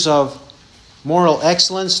of moral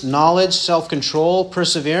excellence, knowledge, self-control,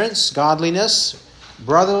 perseverance, godliness,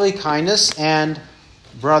 brotherly kindness, and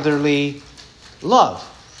brotherly love,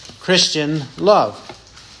 Christian love.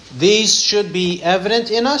 These should be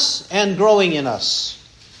evident in us and growing in us,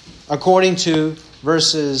 according to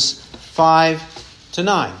verses 5 to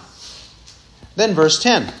 9. Then verse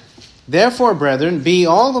 10. Therefore, brethren, be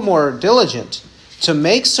all the more diligent to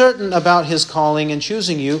make certain about his calling and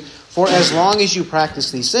choosing you, for as long as you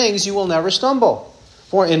practice these things, you will never stumble.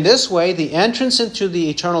 For in this way, the entrance into the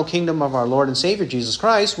eternal kingdom of our Lord and Savior Jesus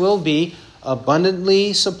Christ will be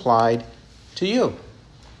abundantly supplied to you.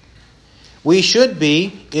 We should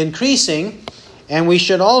be increasing, and we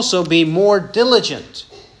should also be more diligent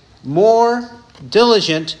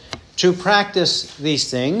to practice these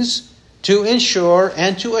things, to ensure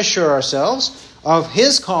and to assure ourselves of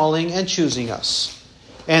his calling and choosing us.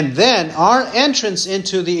 And then our entrance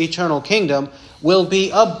into the eternal kingdom will be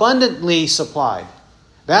abundantly supplied.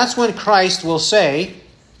 That's when Christ will say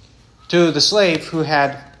to the slave who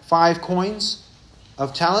had 5 coins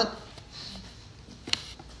of talent,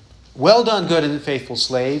 well done, good and faithful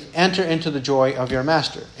slave, enter into the joy of your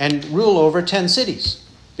master, and rule over 10 cities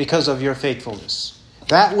because of your faithfulness.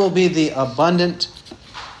 That will be the abundant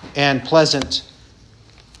and pleasant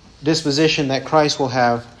disposition that Christ will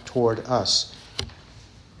have toward us.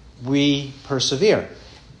 We persevere.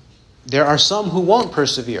 There are some who won't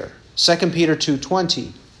persevere. 2 Peter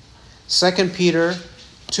 2:20. 2 Peter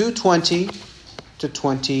 2:20 to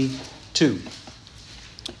 22.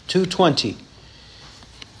 2:20.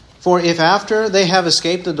 For if after they have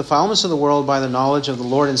escaped the defilements of the world by the knowledge of the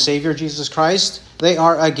Lord and Savior Jesus Christ, they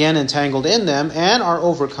are again entangled in them and are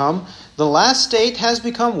overcome, the last state has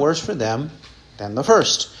become worse for them than the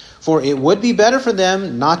first. For it would be better for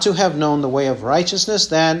them not to have known the way of righteousness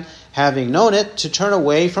than, having known it, to turn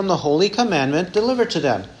away from the holy commandment delivered to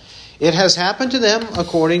them. It has happened to them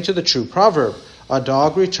according to the true proverb. A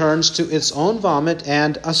dog returns to its own vomit,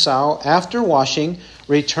 and a sow, after washing,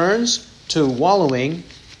 returns to wallowing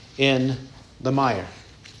in the mire.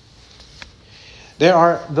 There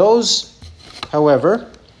are those, however,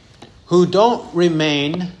 who don't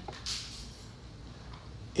remain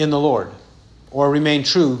in the Lord or remain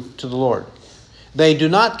true to the Lord. They do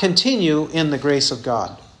not continue in the grace of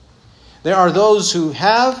God. There are those who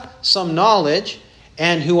have some knowledge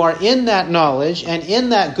and who are in that knowledge and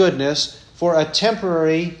in that goodness for a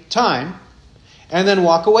temporary time and then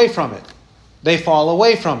walk away from it. They fall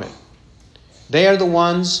away from it. They are the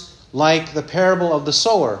ones like the parable of the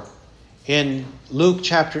sower in Luke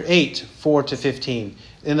chapter 8, 4 to 15.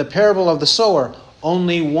 In the parable of the sower,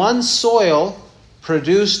 only one soil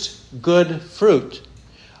produced good fruit.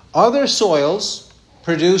 Other soils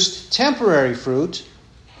produced temporary fruit,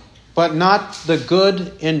 but not the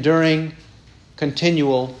good, enduring,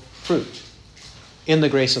 continual fruit in the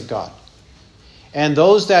grace of God. And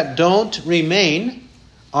those that don't remain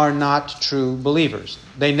are not true believers.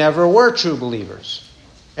 They never were true believers.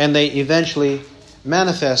 And they eventually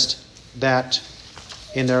manifest that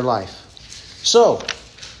in their life. So,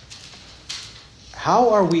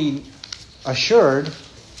 how are we assured?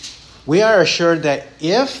 We are assured that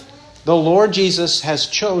if the Lord Jesus has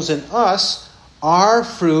chosen us, our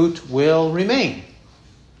fruit will remain.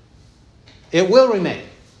 It will remain.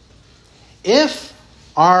 If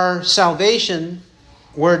our salvation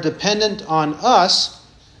were dependent on us,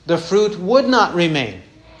 the fruit would not remain.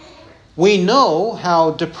 We know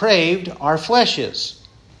how depraved our flesh is.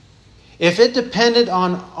 If it depended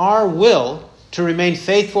on our will to remain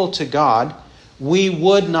faithful to God, we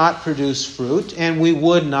would not produce fruit and we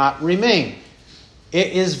would not remain. It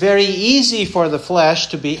is very easy for the flesh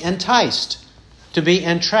to be enticed, to be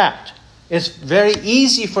entrapped. It's very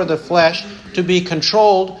easy for the flesh to be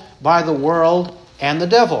controlled by the world and the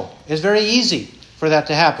devil. It's very easy for that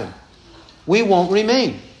to happen. We won't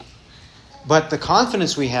remain. But the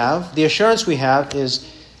confidence we have, the assurance we have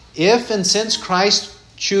is if and since Christ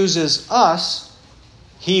chooses us,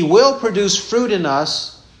 He will produce fruit in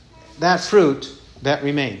us, that fruit that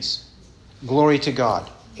remains. Glory to God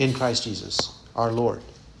in Christ Jesus, our Lord.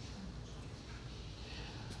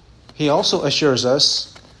 He also assures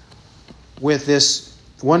us with this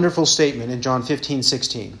wonderful statement in John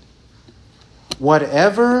 15:16.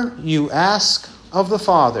 Whatever you ask of the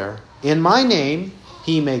Father in my name,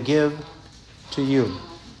 He may give to you.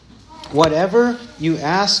 Whatever you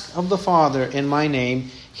ask of the Father in my name,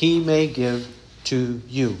 He may give to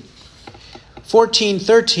you.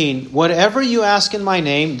 14:13, whatever you ask in my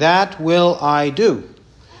name, that will I do,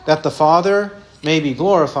 that the Father may be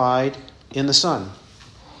glorified in the Son.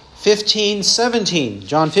 15:17,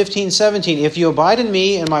 John 15:17, if you abide in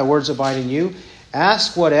me and my words abide in you,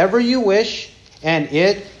 ask whatever you wish, and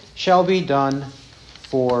it shall be done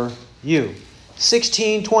for you.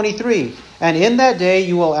 16:23, and in that day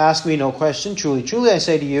you will ask me no question. Truly, truly, I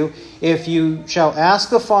say to you, if you shall ask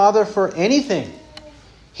the Father for anything,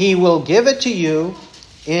 He will give it to you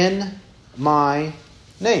in my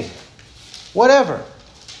name. Whatever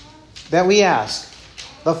that we ask,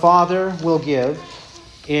 the Father will give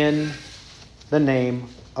in the name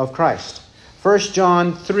of Christ. 1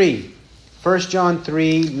 John 3,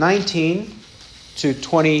 19 to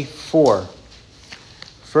 24.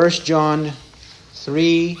 1 John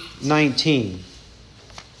 3:19.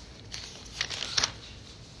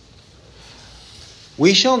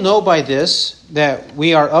 We shall know by this that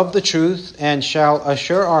we are of the truth and shall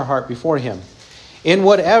assure our heart before Him, in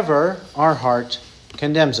whatever our heart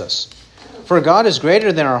condemns us. For God is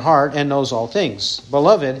greater than our heart and knows all things.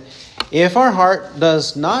 Beloved, if our heart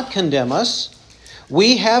does not condemn us,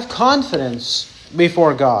 we have confidence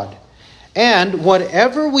before God, and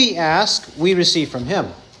whatever we ask, we receive from Him,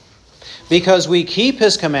 because we keep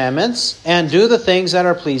His commandments and do the things that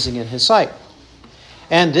are pleasing in His sight.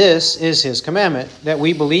 And this is His commandment, that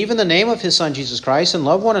we believe in the name of His Son Jesus Christ and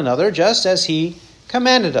love one another just as He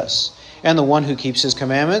commanded us. And the one who keeps His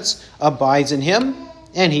commandments abides in Him,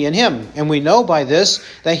 and He in him. And we know by this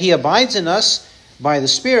that He abides in us by the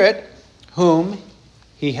Spirit whom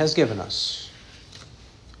He has given us.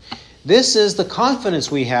 This is the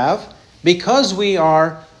confidence we have because we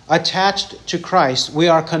are attached to Christ. We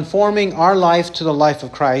are conforming our life to the life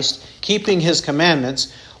of Christ, keeping His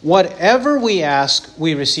commandments. Whatever we ask,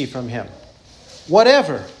 we receive from Him.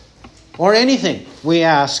 Whatever or anything we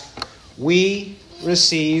ask, we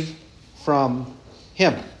receive from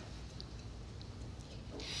Him.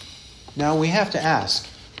 Now we have to ask,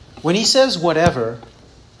 when He says whatever,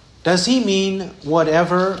 does He mean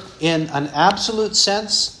whatever in an absolute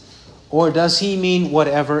sense, or does He mean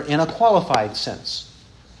whatever in a qualified sense?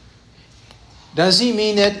 Does He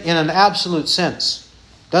mean it in an absolute sense?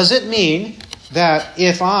 Does it mean that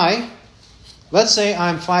if let's say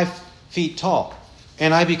I'm 5 feet tall,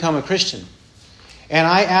 and I become a Christian, and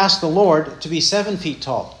I ask the Lord to be 7 feet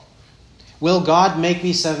tall, will God make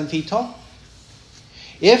me 7 feet tall?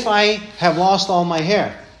 If I have lost all my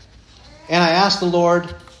hair, and I ask the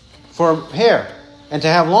Lord for hair, and to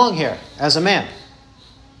have long hair as a man,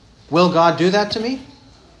 will God do that to me?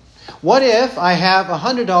 What if I have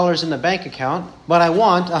 $100 in the bank account, but I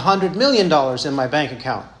want $100 million in my bank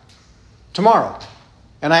account tomorrow?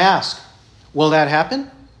 And I ask, Will that happen?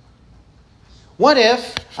 What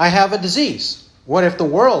if I have a disease? What if the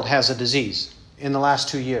world has a disease in the last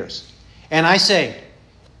 2 years? And I say,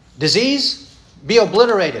 disease, be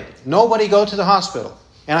obliterated. Nobody go to the hospital.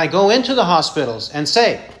 And I go into the hospitals and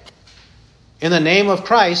say, in the name of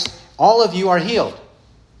Christ, all of you are healed.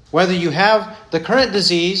 Whether you have the current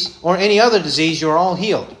disease or any other disease, you're all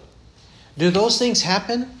healed. Do those things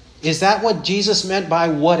happen? Is that what Jesus meant by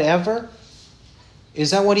whatever?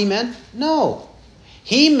 Is that what he meant? No.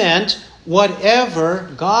 He meant whatever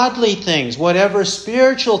godly things, whatever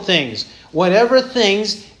spiritual things, whatever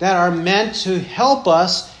things that are meant to help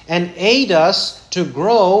us and aid us to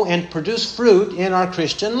grow and produce fruit in our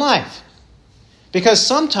Christian life. Because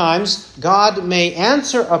sometimes God may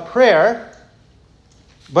answer a prayer,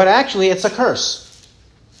 but actually it's a curse.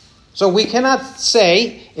 So we cannot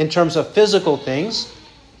say, in terms of physical things,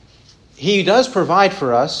 he does provide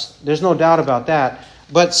for us. There's no doubt about that.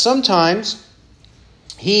 But sometimes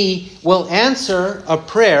he will answer a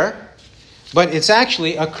prayer, but it's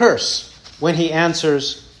actually a curse when he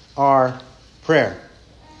answers our prayer.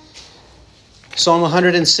 Psalm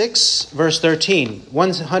 106, verse 13.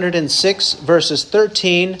 106, verses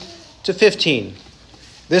 13 to 15.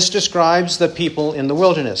 This describes the people in the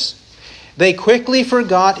wilderness. They quickly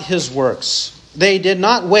forgot his works. They did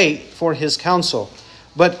not wait for his counsel,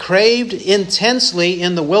 but craved intensely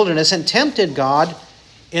in the wilderness and tempted God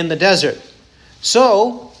in the desert.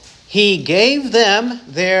 So he gave them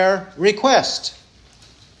their request,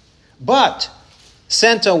 but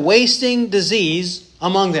sent a wasting disease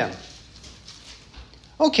among them.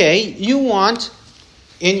 Okay, you want,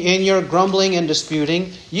 in your grumbling and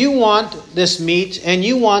disputing, you want this meat, and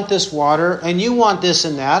you want this water, and you want this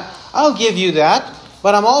and that. I'll give you that,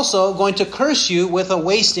 but I'm also going to curse you with a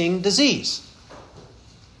wasting disease.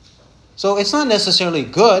 So it's not necessarily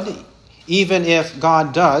good, even if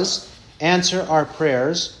God does answer our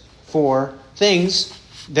prayers for things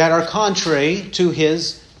that are contrary to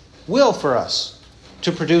his will for us,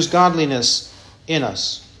 to produce godliness in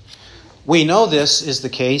us. We know this is the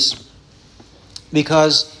case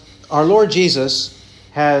because our Lord Jesus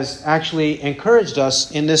has actually encouraged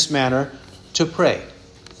us in this manner to pray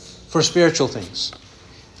for spiritual things.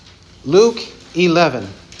 Luke 11,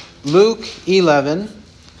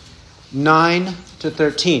 9 to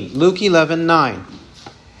 13. Luke 11, 9.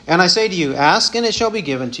 And I say to you, ask and it shall be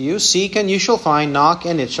given to you. Seek and you shall find. Knock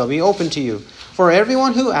and it shall be opened to you. For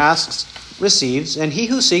everyone who asks receives, and he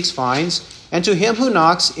who seeks finds, and to him who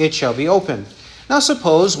knocks it shall be opened. Now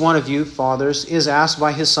suppose one of you fathers is asked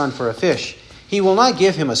by his son for a fish. He will not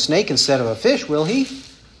give him a snake instead of a fish, will he?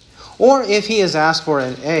 Or if he is asked for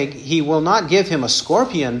an egg, he will not give him a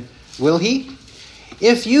scorpion, will he?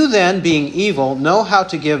 If you then, being evil, know how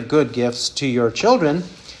to give good gifts to your children,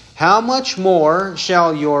 how much more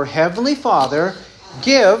shall your heavenly Father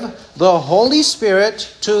give the Holy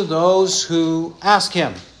Spirit to those who ask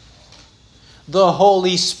him? The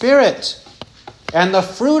Holy Spirit and the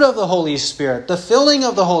fruit of the Holy Spirit, the filling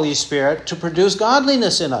of the Holy Spirit to produce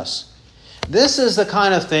godliness in us. This is the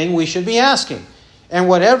kind of thing we should be asking. And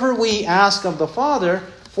whatever we ask of the Father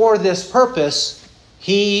for this purpose,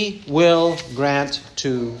 he will grant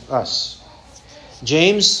to us.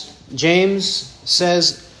 James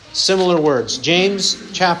says similar words.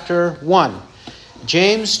 James chapter 1.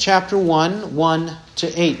 James chapter 1, 1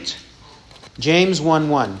 to 8. James 1,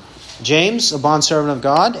 1. James, a bondservant of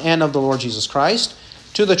God and of the Lord Jesus Christ,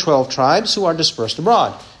 to the 12 tribes who are dispersed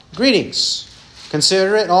abroad. Greetings.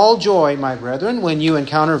 Consider it all joy, my brethren, when you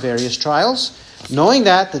encounter various trials, knowing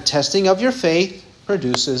that the testing of your faith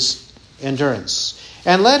produces endurance.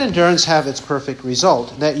 And let endurance have its perfect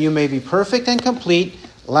result, that you may be perfect and complete,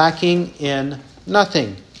 lacking in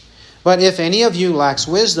nothing. But if any of you lacks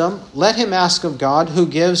wisdom, let him ask of God, who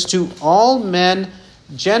gives to all men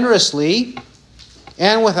generously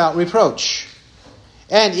and without reproach,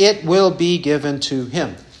 and it will be given to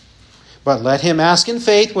him. But let him ask in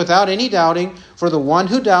faith without any doubting, for the one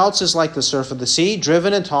who doubts is like the surf of the sea,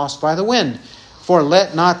 driven and tossed by the wind. For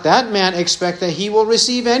let not that man expect that he will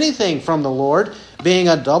receive anything from the Lord, being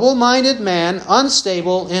a double-minded man,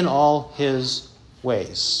 unstable in all his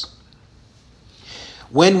ways.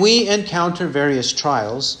 When we encounter various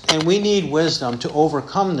trials, and we need wisdom to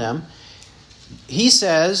overcome them, he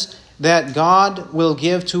says that God will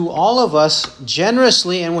give to all of us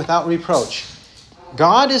generously and without reproach.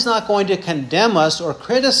 God is not going to condemn us or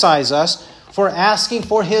criticize us for asking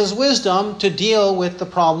for his wisdom to deal with the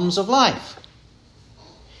problems of life.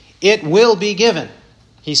 It will be given,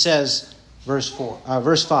 he says, verse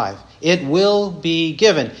 5. It will be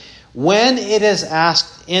given when it is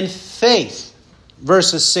asked in faith,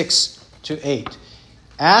 verses 6 to 8.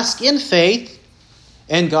 Ask in faith,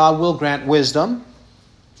 and God will grant wisdom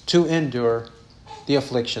to endure the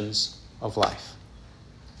afflictions of life.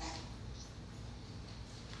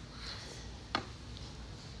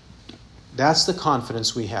 That's the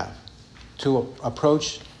confidence we have to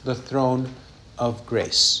approach the throne of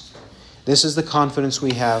grace. This is the confidence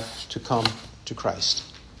we have to come to Christ.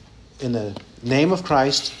 In the name of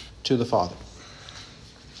Christ, to the Father.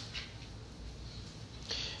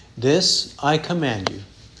 This I command you,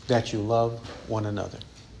 that you love one another.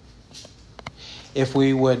 If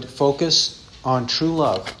we would focus on true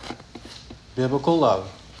love, biblical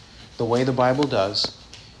love, the way the Bible does,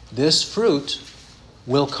 this fruit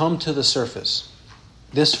will come to the surface.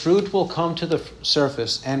 This fruit will come to the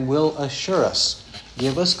surface and will assure us,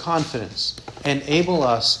 give us confidence, enable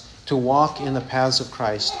us to walk in the paths of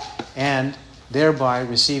Christ, and thereby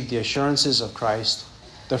receive the assurances of Christ,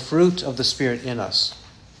 the fruit of the Spirit in us.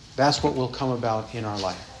 That's what will come about in our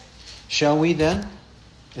life. Shall we then?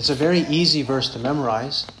 It's a very easy verse to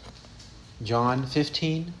memorize. John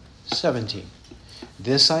 15:17.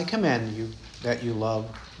 This I command you, that you love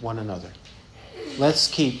one another. Let's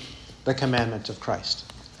keep the commandment of Christ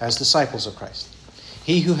as disciples of Christ.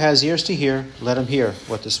 He who has ears to hear, let him hear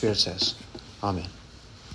what the Spirit says. Amen.